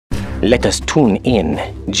Let us tune in.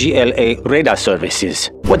 GLA radar services.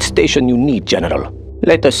 What station you need, General?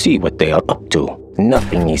 Let us see what they are up to.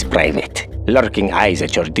 Nothing is private. Lurking eyes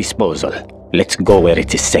at your disposal. Let's go where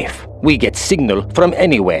it is safe. We get signal from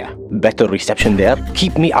anywhere. Better reception there?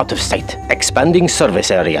 Keep me out of sight. Expanding service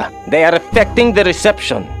area. They are affecting the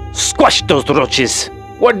reception. Squash those roaches.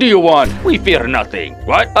 What do you want? We fear nothing.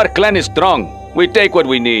 What? Our clan is strong. We take what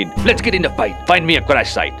we need. Let's get in the fight. Find me a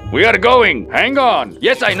crash site. We are going. Hang on.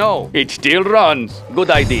 Yes, I know. It still runs. Good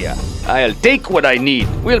idea. I'll take what I need.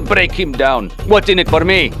 We'll break him down. What's in it for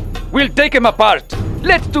me? We'll take him apart.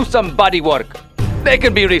 Let's do some body work. They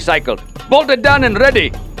can be recycled. Bolted down and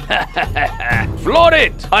ready. Floor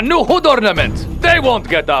it. A new hood ornament. They won't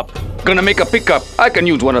get up. Gonna make a pickup. I can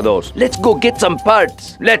use one of those. Let's go get some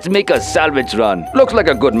parts. Let's make a salvage run. Looks like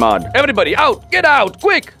a good mod. Everybody out. Get out.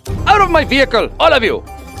 Quick. Out of my vehicle. All of you.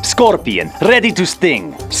 Scorpion, ready to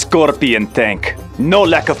sting. Scorpion tank. No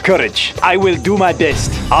lack of courage. I will do my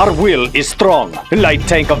best. Our will is strong. Light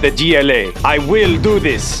tank of the GLA. I will do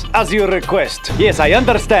this, as you request. Yes, I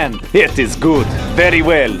understand. It is good. Very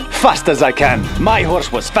well. Fast as I can. My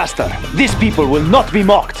horse was faster. These people will not be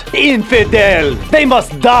mocked. Infidel! They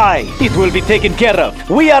must die. It will be taken care of.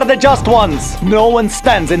 We are the just ones. No one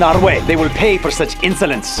stands in our way. They will pay for such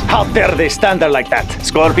insolence. How dare they stand there like that?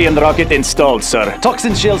 Scorpion rocket installed, sir.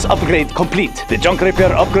 Toxin shells upgrade complete. The junk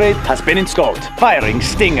repair upgrade has been installed. Firing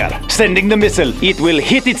Stinger. Sending the missile. It will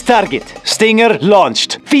hit its target. Stinger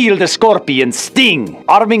launched. Feel the Scorpion sting.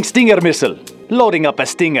 Arming Stinger missile. Loading up a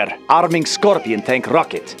Stinger. Arming Scorpion tank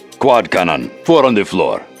rocket. Quad cannon. 4 on the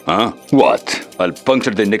floor. Huh? What? I'll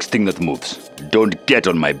puncture the next thing that moves. Don't get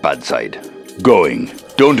on my bad side. Going.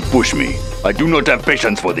 Don't push me. I do not have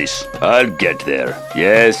patience for this. I'll get there.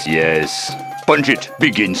 Yes, yes. Punch it.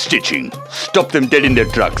 Begin stitching. Stop them dead in their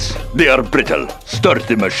tracks. They are brittle. Start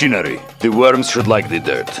the machinery. The worms should like the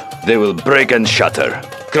dirt. They will break and shatter.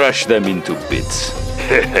 Crush them into bits.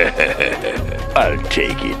 I'll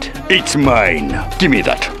take it. It's mine. Give me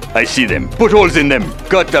that. I see them. Put holes in them.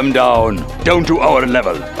 Cut them down. Down to our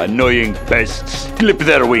level. Annoying pests. Clip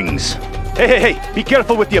their wings. Hey, be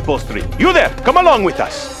careful with the upholstery. You there, come along with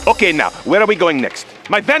us. Okay, now, where are we going next?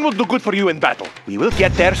 My van will do good for you in battle. We will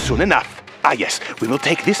get there soon enough. Ah, yes, we will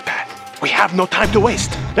take this path. We have no time to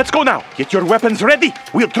waste. Let's go now. Get your weapons ready.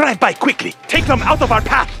 We'll drive by quickly. Take them out of our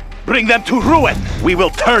path. Bring them to ruin. We will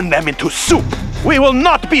turn them into soup. We will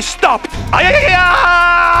not be stopped.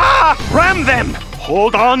 Ram them.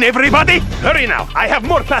 Hold on, everybody. Hurry now. I have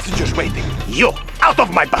more passengers waiting. You, out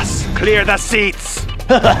of my bus. Clear the seats.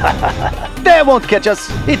 They won't catch us.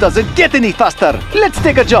 It doesn't get any faster. Let's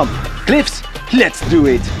take a jump. Cliffs, let's do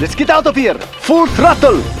it. Let's get out of here. Full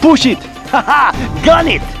throttle. Push it. Haha, gun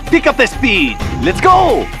it. Pick up the speed. Let's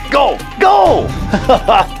go. Go, go.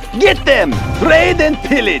 Get them. Raid and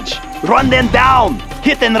pillage. Run them down.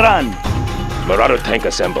 Hit and run. Marauder Tank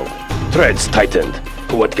assembled. Threads tightened.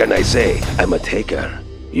 What can I say? I'm a taker.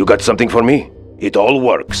 You got something for me? It all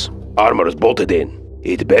works. Armor's bolted in.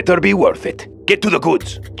 It better be worth it. Get to the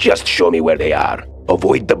goods. Just show me where they are.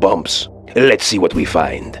 Avoid the bumps. Let's see what we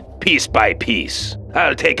find. Piece by piece.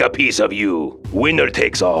 I'll take a piece of you. Winner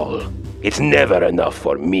takes all. It's never enough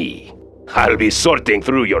for me. I'll be sorting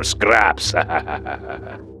through your scraps.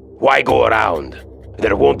 Why go around?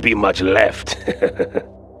 There won't be much left.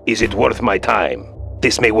 Is it worth my time?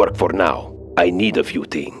 This may work for now. I need a few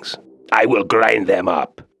things. I will grind them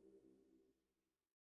up.